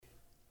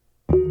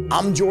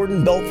I'm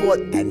Jordan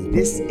Belfort, and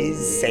this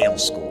is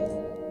Sales School.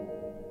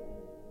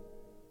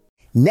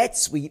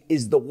 NetSuite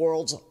is the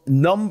world's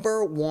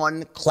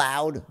 #1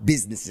 cloud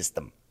business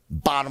system.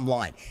 Bottom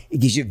line, it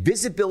gives you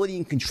visibility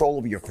and control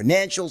over your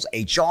financials,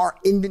 HR,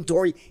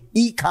 inventory,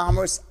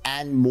 e-commerce,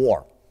 and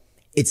more.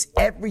 It's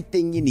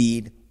everything you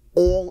need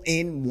all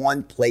in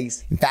one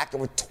place. In fact,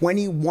 over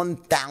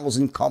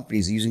 21,000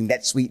 companies are using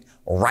NetSuite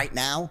right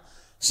now,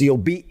 so you'll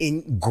be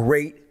in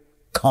great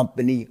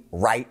company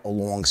right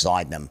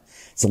alongside them.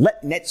 So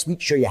let NetSuite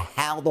show you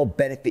how they'll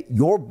benefit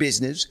your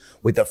business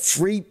with a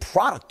free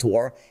product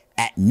tour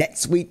at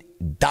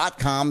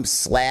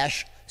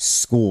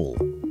netsuite.com/school.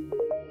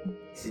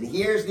 And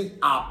here's the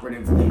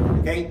operative thing,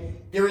 okay?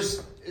 There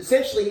is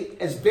essentially,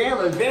 as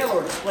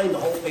Bandler explained the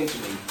whole thing to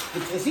me,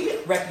 because he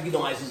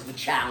recognizes the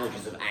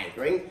challenges of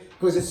anchoring,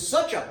 because it's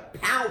such a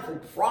powerful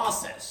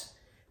process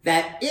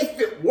that if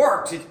it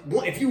works,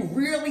 if you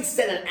really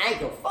set an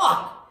anchor,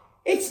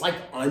 it's like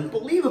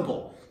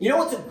unbelievable. You know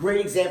what's a great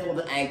example of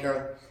an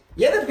anchor?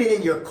 You ever been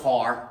in your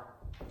car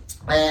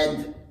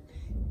and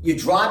you're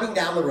driving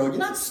down the road, you're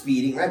not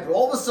speeding, right? But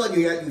all of a sudden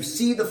you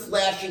see the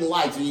flashing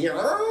lights and you hear,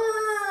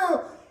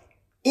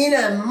 in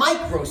a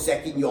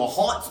microsecond, your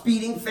heart's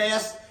beating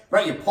fast,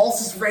 right? Your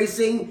pulse is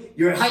racing,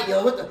 your height,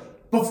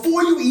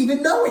 before you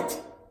even know it.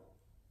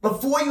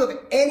 Before you have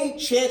any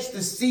chance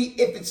to see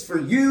if it's for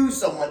you,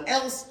 someone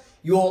else,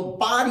 your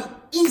body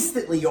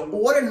instantly, your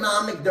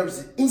autonomic nervous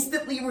system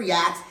instantly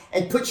reacts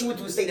and puts you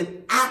into a state of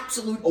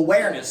absolute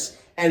awareness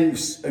and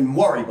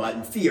worry,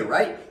 and fear,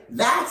 right?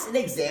 That's an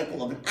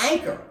example of an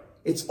anchor.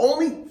 It's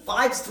only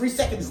 3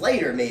 seconds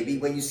later, maybe,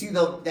 when you see it's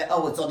on the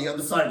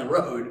other side of the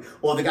road,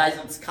 or the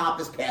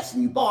cop is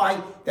passing you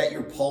by, that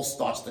your pulse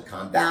starts to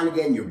calm down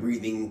again, your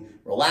breathing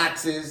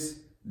relaxes.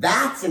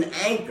 That's an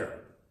anchor.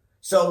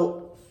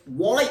 So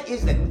why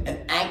is it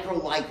an anchor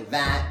like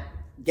that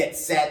gets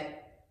set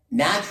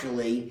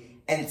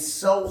naturally, and it's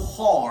so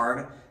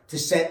hard to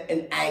set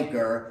an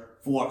anchor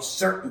for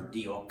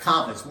certainty or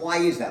confidence? Why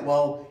is that?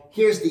 Well,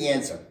 here's the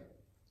answer.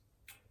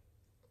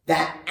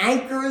 That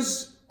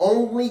anchors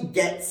only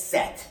get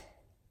set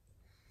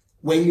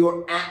when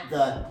you're at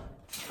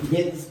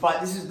this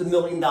is the $1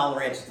 million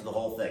answer to the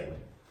whole thing.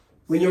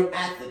 When you're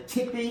at the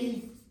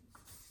tippy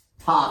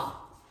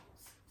top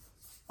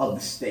of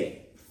the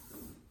state.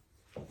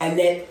 And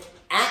then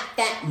at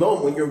that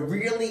moment, when you're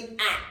really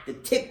at the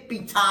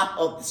tippy top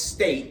of the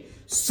state,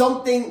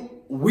 something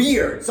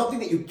weird, something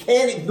that you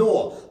can't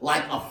ignore,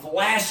 like a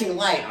flashing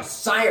light, a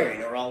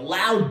siren, or a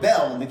loud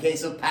bell in the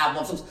case of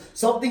Pavlov,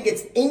 something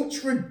gets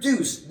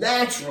introduced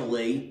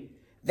naturally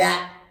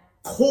that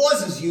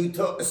causes you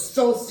to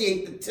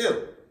associate the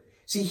two.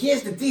 See,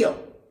 here's the deal.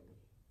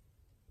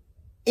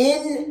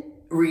 In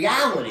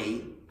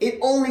reality, it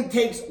only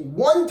takes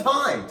one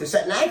time to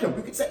set an anchor.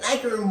 You could set an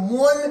anchor in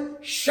one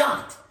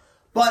shot.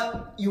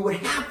 But you would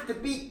have to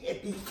be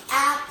at the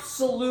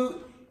absolute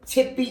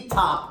tippy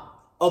top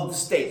of the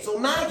state. So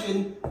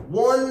imagine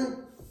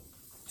 1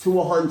 to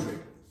 100,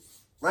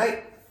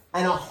 right?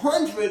 And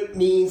 100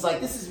 means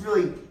this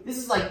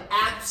is like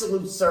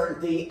absolute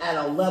certainty at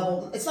a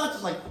level. It's not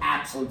just like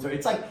absolute certainty.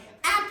 It's like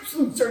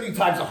absolute certainty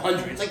times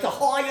 100. It's like the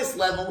highest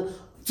level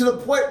to the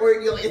point where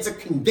it's a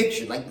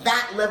conviction, like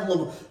that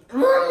level of,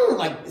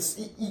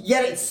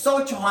 yet it's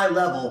such a high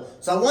level.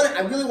 So I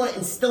really want to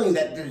instill in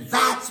you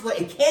that's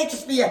what, it can't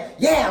just be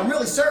I'm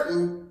really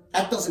certain.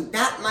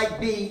 That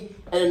might be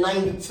at a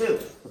 92,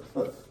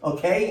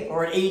 okay?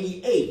 Or an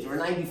 88, or a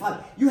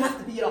 95. You have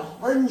to be at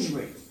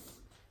 100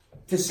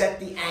 to set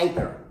the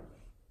anchor.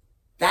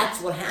 That's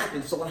what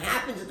happens. So what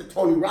happens at the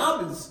Tony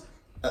Robbins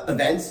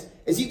events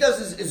is he does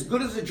as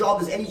good as a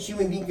job as any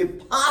human being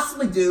could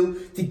possibly do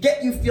to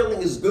get you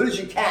feeling as good as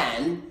you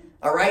can,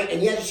 all right?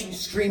 And yet you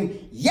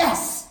scream,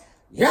 yes,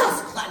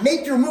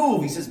 make your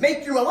move. He says,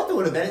 make your move. I went to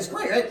an event, it's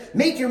great, right?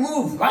 Make your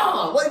move.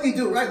 What did we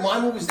do, right? My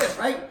move is this,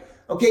 right?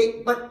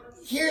 Okay, but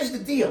here's the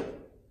deal.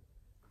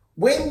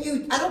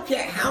 I don't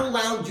care how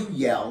loud you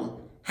yell,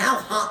 how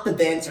hot the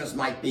dancers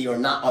might be or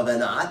they're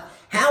not,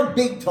 how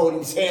big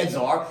Tony's hands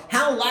are,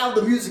 how loud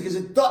the music is,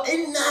 in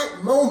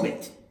that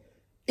moment,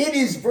 it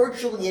is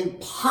virtually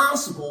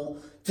impossible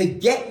to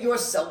get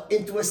yourself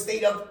into a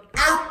state of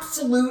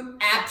absolute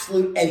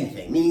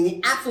anything.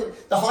 Meaning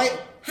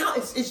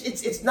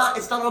it's not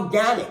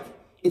organic.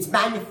 It's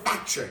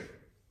manufactured.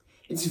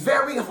 It's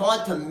very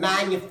hard to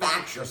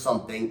manufacture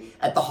something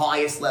at the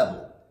highest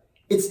level.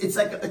 It's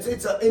like a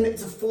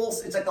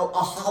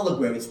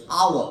hologram. It's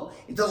hollow.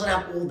 It doesn't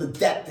have all the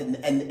depth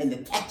and the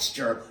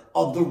texture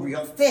of the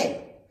real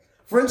thing.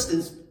 For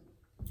instance,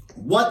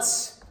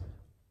 what's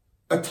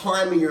a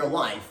time in your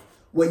life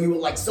when you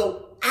were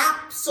so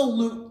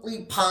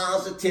absolutely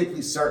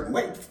positively certain?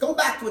 Go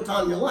back to a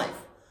time in your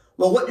life.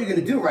 Well, what you're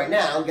going to do right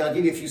now, I'm going to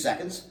give you a few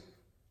seconds.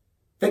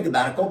 Think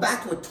about it. Go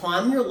back to a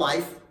time in your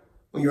life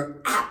when you're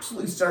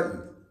absolutely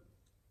certain.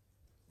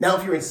 Now,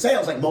 if you're in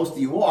sales like most of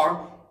you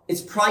are,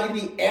 it's probably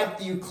going to be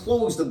after you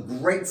closed a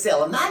great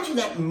sale. Imagine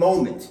that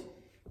moment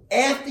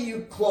after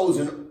you close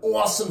an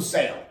awesome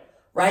sale,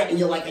 right? And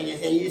you're like,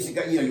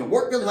 you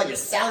work really hard, you're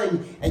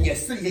selling, and you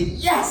say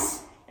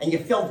yes, and you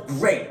felt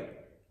great.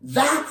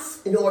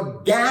 That's an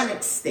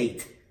organic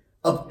state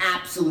of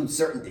absolute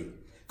certainty.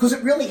 Because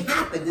it really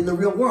happened in the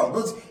real world.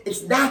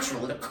 It's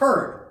natural, it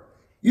occurred.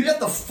 You don't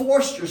have to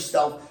force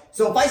yourself.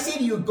 So if I say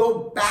to you,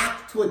 go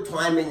back to a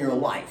time in your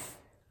life,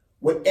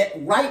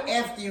 right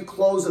after you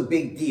close a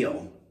big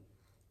deal,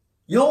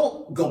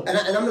 you'll go, and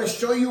I'm going to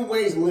show you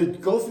ways, I'm going to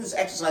go through this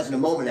exercise in a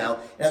moment now,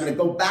 and I'm going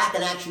to go back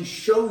and actually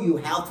show you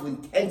how to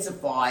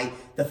intensify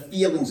the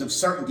feelings of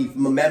certainty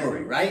from a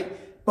memory,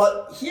 right?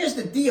 But here's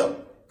the deal,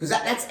 because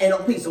that's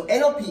NLP. So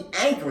NLP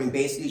anchoring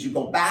basically is you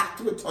go back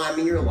to a time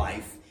in your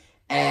life,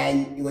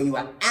 and when you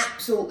are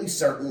absolutely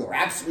certain or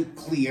absolutely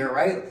clear,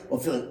 right, or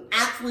feeling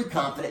absolutely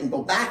confident, and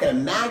go back and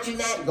imagine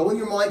that, go in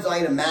your mind's eye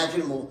and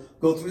imagine, and we'll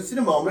go through this in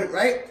a moment,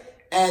 right?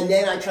 And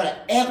then I try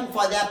to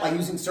amplify that by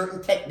using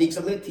certain techniques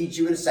I'm going to teach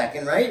you in a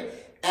second, right?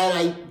 And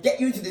I get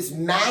you into this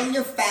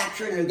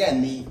manufactured, and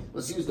again,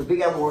 let's use the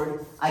big M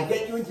word, I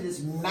get you into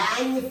this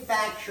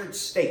manufactured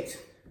state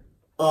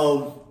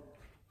of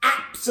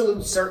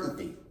absolute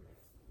certainty.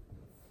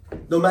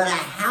 No matter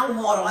how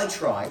hard I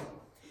try,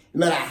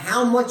 no matter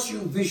how much you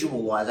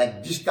visualize,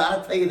 I just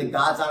got to tell you the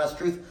God's honest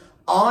truth,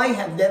 I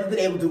have never been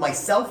able to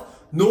myself,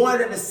 nor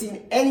have I ever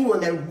seen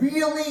anyone that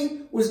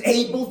really was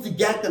able to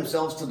get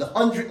themselves to the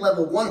 100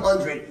 level,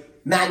 100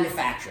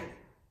 manufacturing.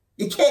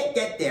 You can't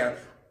get there.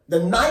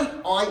 The night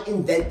I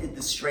invented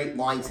the straight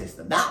line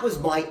system, that was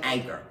my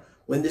anchor.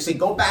 When they say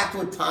go back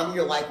to a time in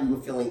your life when you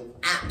were feeling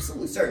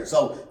absolutely certain.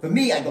 So for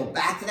me, I go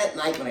back to that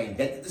night when I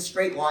invented the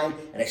straight line,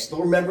 and I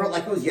still remember it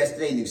like it was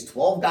yesterday, and these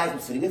 12 guys were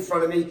sitting in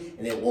front of me,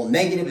 and they were all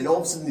negative, and all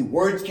of a sudden the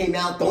words came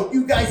out, don't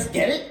you guys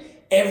get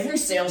it? Every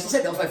salesman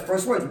said, that was my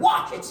first words,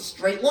 watch, it's a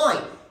straight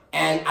line.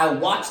 And I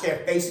watched their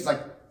faces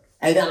like,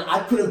 and then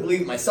I couldn't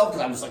believe it myself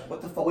because I was like,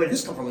 what the fuck, where did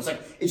this come from? It's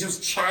like, it's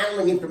just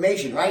channeling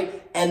information,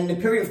 right? And in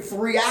a period of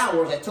 3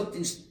 hours, I took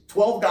these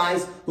 12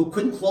 guys who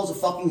couldn't close a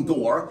fucking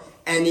door,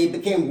 and they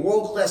became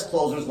world-class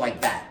closers like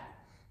that.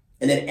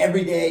 And then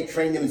every day I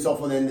trained them and so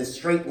forth, and then the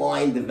straight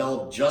line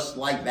developed just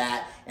like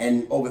that.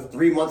 And over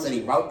 3 months, and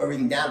he wrote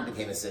everything down, it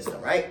became a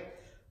system, right?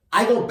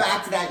 I go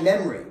back to that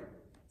memory,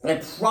 and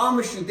I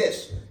promise you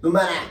this, no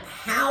matter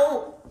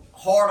how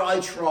hard I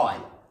try,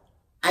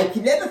 I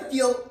can never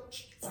feel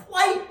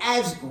quite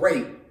as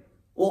great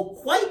or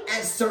quite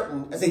as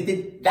certain as I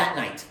did that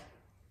night,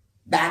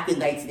 back in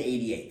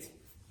 1988.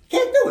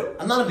 Can't do it.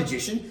 I'm not a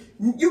magician.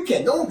 You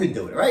can't. No one can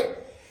do it, right?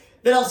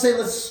 Then I'll say,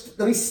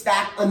 let me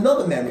stack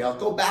another memory. I'll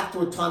go back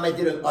to a time I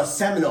did a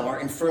seminar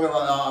in front of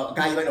a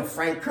guy you might know,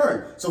 Frank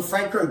Kern. So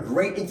Frank Kern,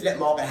 great internet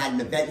marketer, had an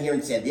event here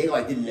in San Diego.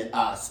 I did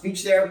a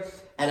speech there,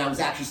 and I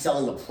was actually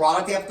selling a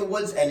product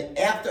afterwards. And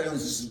after, it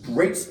was this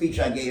great speech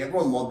I gave.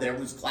 Everyone loved it.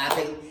 Everyone was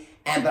clapping.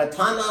 And by the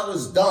time I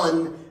was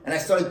done, and I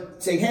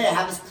started saying, hey, I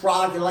have this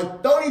product, and they're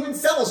like, don't even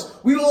sell us.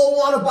 We all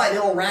want to buy. They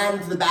all ran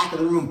into the back of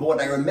the room and bought.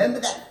 And I remember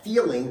that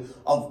feeling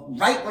of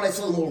right when I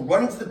saw them all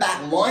running to the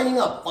back, lining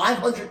up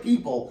 500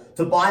 people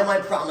to buy my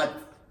product. I'm like,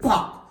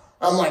 fuck.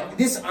 I'm like,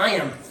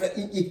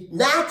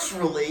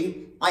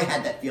 naturally, I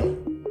had that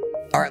feeling.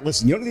 All right,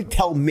 listen, you don't need to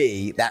tell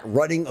me that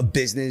running a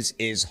business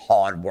is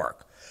hard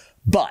work.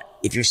 But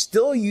if you're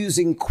still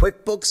using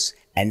QuickBooks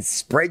and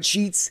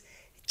spreadsheets,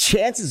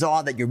 chances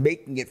are that you're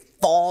making it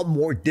far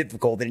more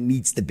difficult than it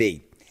needs to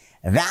be.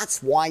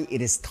 That's why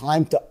it is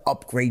time to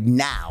upgrade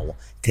now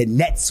to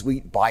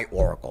NetSuite by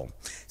Oracle.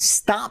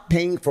 Stop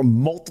paying for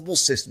multiple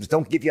systems.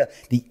 Don't give you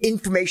the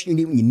information you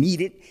need when you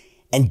need it,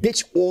 and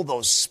ditch all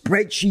those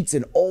spreadsheets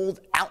and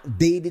old,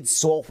 outdated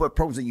software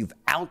programs that you've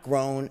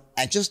outgrown,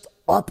 and just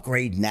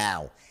upgrade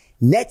now.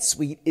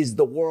 NetSuite is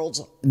the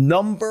world's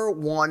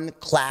 #1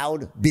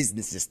 cloud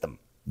business system.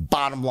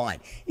 Bottom line,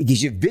 it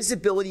gives you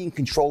visibility and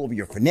control over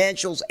your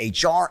financials,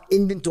 HR,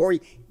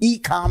 inventory,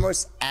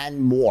 e-commerce,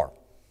 and more.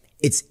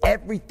 It's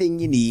everything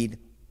you need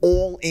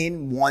all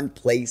in one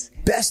place.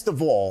 Best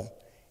of all,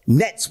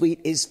 NetSuite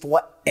is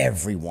for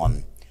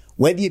everyone.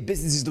 Whether your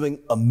business is doing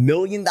 $1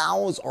 million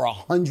or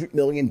 $100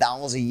 million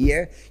a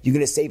year, you're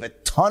going to save a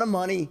ton of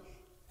money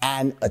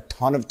and a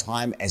ton of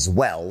time as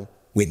well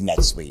with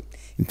NetSuite.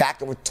 In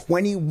fact, over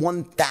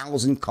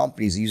 21,000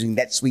 companies are using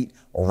NetSuite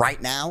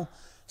right now.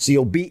 So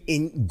you'll be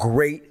in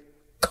great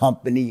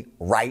company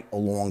right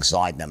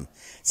alongside them.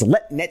 So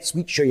let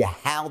NetSuite show you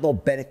how they'll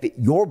benefit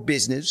your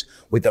business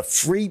with a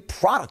free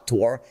product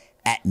tour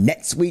at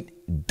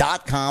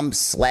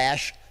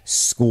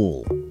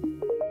netsuite.com/school.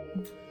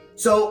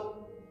 So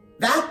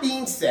that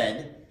being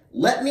said,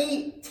 let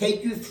me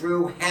take you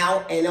through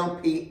how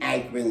NLP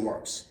anchoring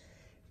works.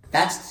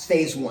 That's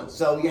phase one.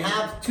 So you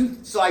have two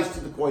sides to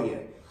the coin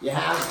here. You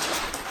have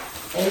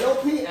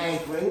NLP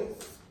anchoring,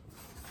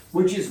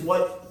 which is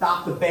what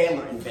Dr.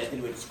 Bandler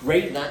invented. It's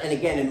great. And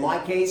again, in my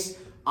case,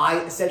 I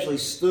essentially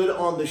stood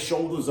on the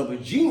shoulders of a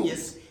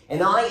genius,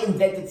 and I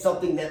invented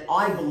something that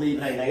I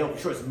believe, and I know for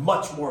sure is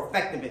much more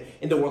effective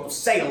in the world of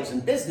sales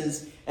and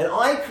business, and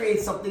I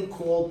created something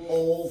called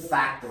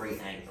olfactory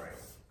anchoring.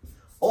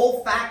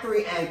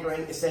 Olfactory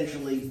anchoring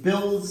essentially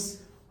builds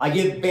I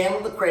give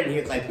Bam the credit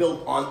here because I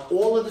built on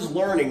all of his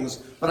learnings,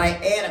 but I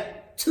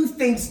add 2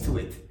 things to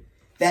it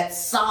that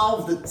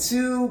solve the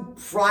 2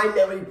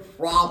 primary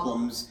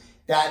problems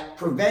that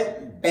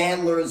prevent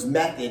Bandler's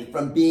method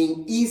from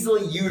being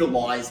easily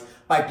utilized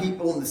by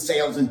people in the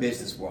sales and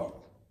business world.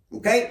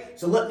 Okay,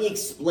 so let me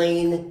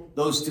explain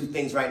those 2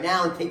 things right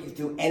now and take you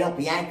through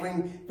NLP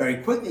anchoring very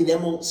quickly.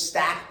 Then we'll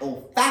stack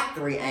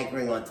olfactory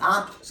anchoring on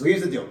top. So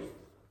here's the deal.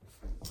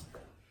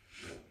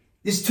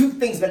 There's 2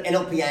 things about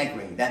NLP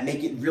anchoring that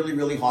make it really,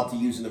 really hard to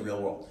use in the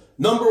real world.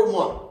 Number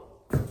 1,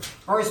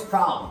 first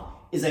problem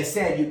is I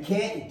said you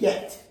can't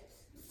get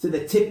to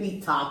the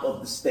tippy top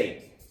of the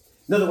state.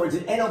 In other words,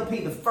 in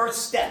NLP, the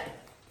first step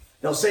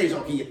they'll say is,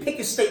 okay, you pick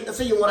a state. Let's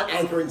say you want to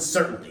anchor in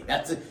certainty.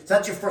 So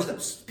that's your first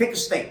step. Pick a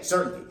state,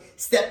 certainty.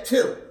 Step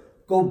 2,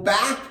 go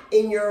back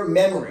in your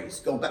memories,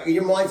 go back in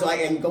your mind's eye,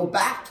 and go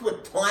back to a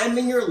time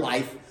in your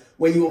life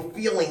when you were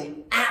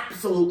feeling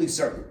absolutely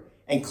certain.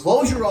 And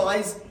close your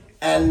eyes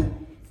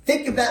and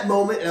think of that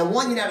moment. And I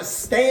want you now to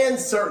stand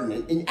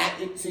certain.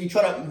 So you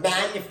try to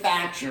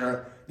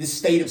manufacture this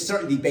state of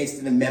certainty based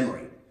in a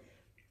memory.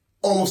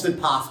 Almost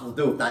impossible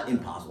to do, if not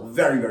impossible.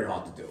 Very, very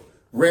hard to do.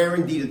 Rare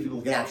indeed that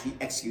people can actually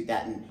execute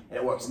that and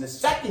it works. And the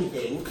second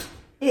thing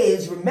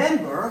is,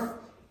 remember,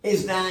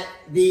 is that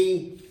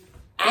the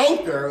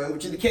anchor,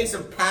 which in the case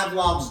of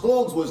Pavlov's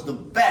dogs was the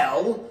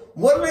bell.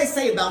 What did I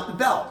say about the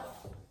bell?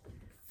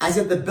 I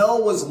said the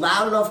bell was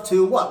loud enough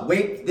to what?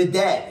 Wake the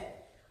dead.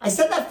 I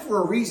said that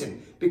for a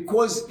reason,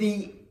 because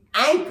the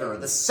anchor,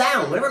 the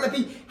sound, whatever it might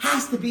be,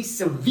 has to be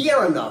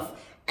severe enough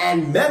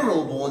and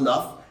memorable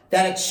enough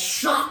that it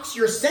shocks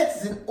your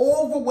senses and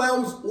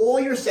overwhelms all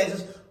your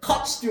senses,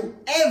 cuts through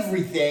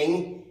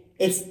everything.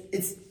 It's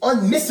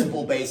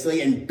unmissable,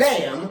 basically, and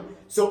bam.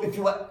 So if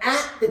you are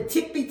at the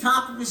tippy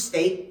top of the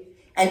state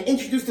and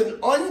introduced an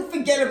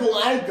unforgettable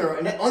anchor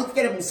and an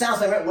unforgettable sound,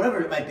 whatever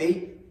it might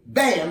be,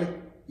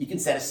 bam, you can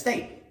set a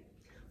state.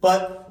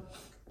 But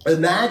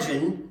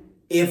imagine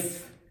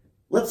if,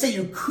 let's say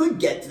you could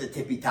get to the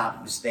tippy top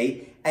of the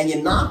state and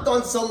you knocked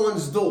on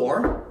someone's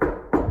door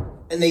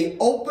and they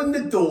opened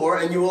the door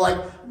and you were like,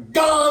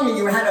 gong, and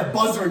you had a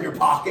buzzer in your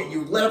pocket.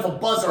 You let off a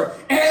buzzer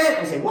and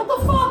I say, what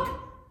the fuck?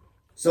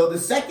 So the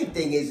second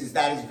thing is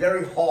that it's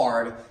very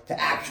hard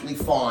to actually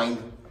find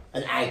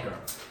an anchor.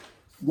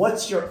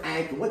 What's your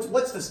anchor? What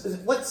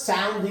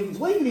soundings?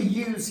 What are you going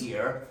to use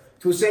here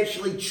to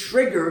essentially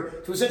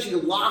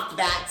lock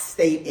that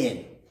state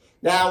in?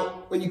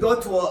 Now, when you go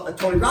to a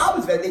Tony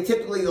Robbins event,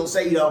 they'll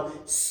say,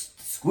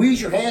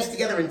 squeeze your hands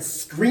together and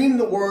scream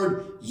the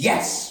word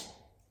yes.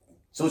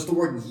 So it's the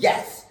word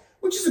yes,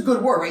 which is a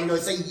good word,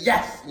 right? Say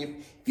yes, and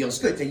it feels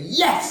good. Say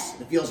yes,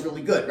 and it feels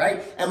really good,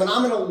 right? And when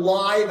I'm in a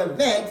live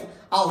event,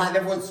 I'll have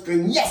everyone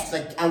scream yes,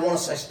 because I want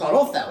to start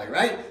off that way,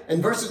 right?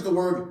 And versus the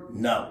word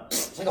no.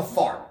 It's like a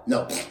fart.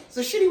 No. It's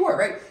a shitty word,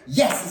 right?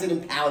 Yes is an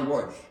empowered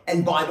word.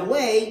 And by the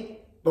way,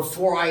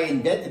 before I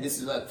invented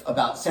this,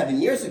 about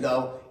 7 years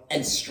ago,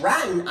 and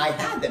Stratton, I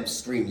had them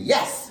scream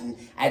yes, and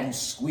I had them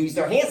squeeze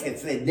their hands together,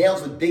 so their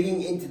nails were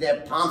digging into their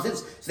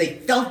palms, so they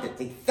felt it.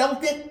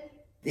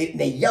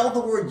 They yelled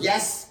the word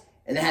yes,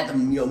 and they had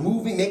them,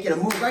 making a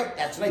move, right?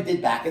 That's what I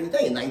did back in the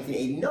day in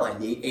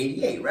 1989,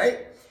 88,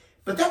 right?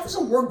 But that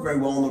doesn't work very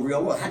well in the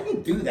real world. How do you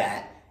do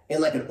that in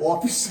like an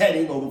office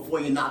setting or before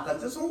you knock on?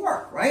 It doesn't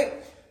work,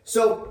 right?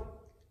 So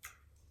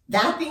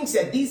that being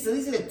said, these are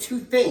the 2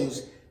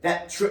 things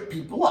that trip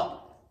people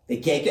up. They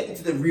can't get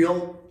into the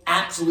real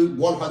absolute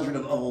 100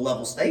 of a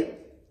level state,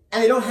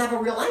 and they don't have a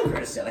real anchor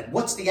to say. Like,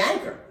 what's the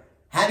anchor?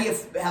 How do you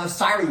have a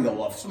siren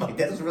go off? Something like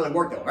that doesn't really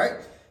work though,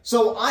 right?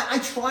 So I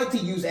tried to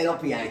use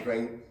NLP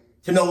anchoring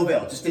to no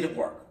avail. It just didn't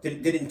work.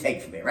 Didn't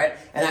take for me, right?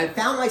 And I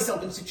found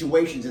myself in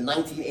situations in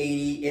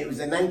 1980. It was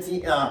in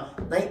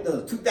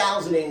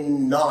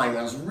 2009 when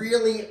I was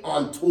really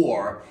on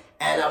tour,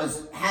 and I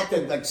had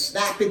to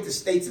snap into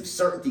states of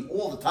certainty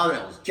all the time. And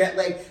I was jet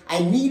lagged. I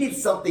needed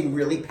something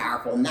really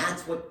powerful, and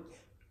that's what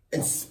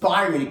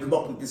inspired me to come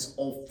up with this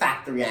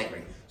olfactory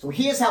anchoring. So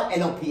here's how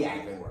NLP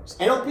anchoring works.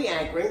 NLP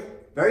anchoring,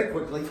 very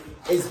quickly,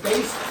 is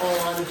based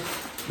on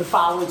the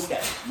following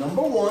steps.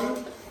 Number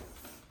 1,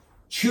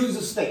 choose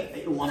a state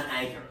that you want to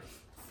anchor,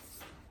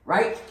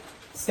 right?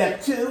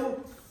 Step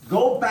 2,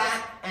 go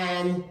back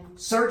and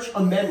search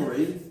a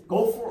memory.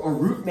 Go for a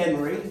root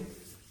memory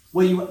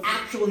where you were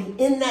actually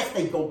in that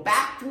state. Go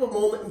back to a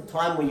moment in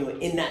time when you were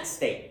in that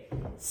state.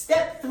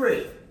 Step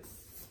 3,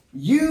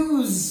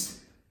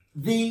 use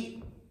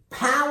the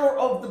power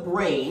of the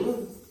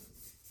brain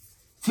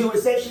to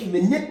essentially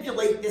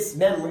manipulate this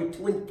memory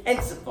to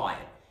intensify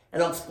it.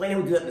 And I'll explain how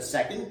we do that in a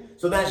second.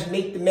 So imagine,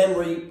 make the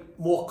memory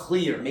more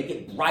clear, make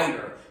it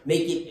brighter,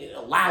 make it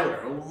louder.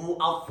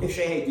 I'll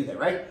show you how to do that,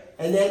 right?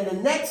 And then the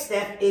next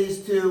step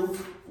is to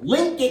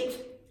link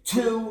it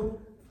to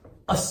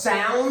a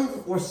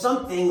sound or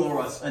something,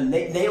 or a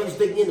nails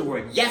digging in the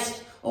word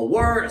yes, a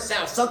word, a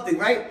sound, something,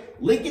 right?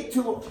 Link it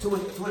to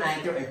an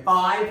anchor. And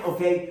 5,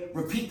 okay,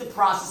 repeat the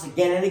process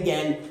again and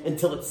again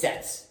until it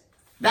sets.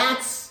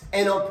 That's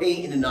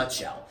NLP in a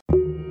nutshell.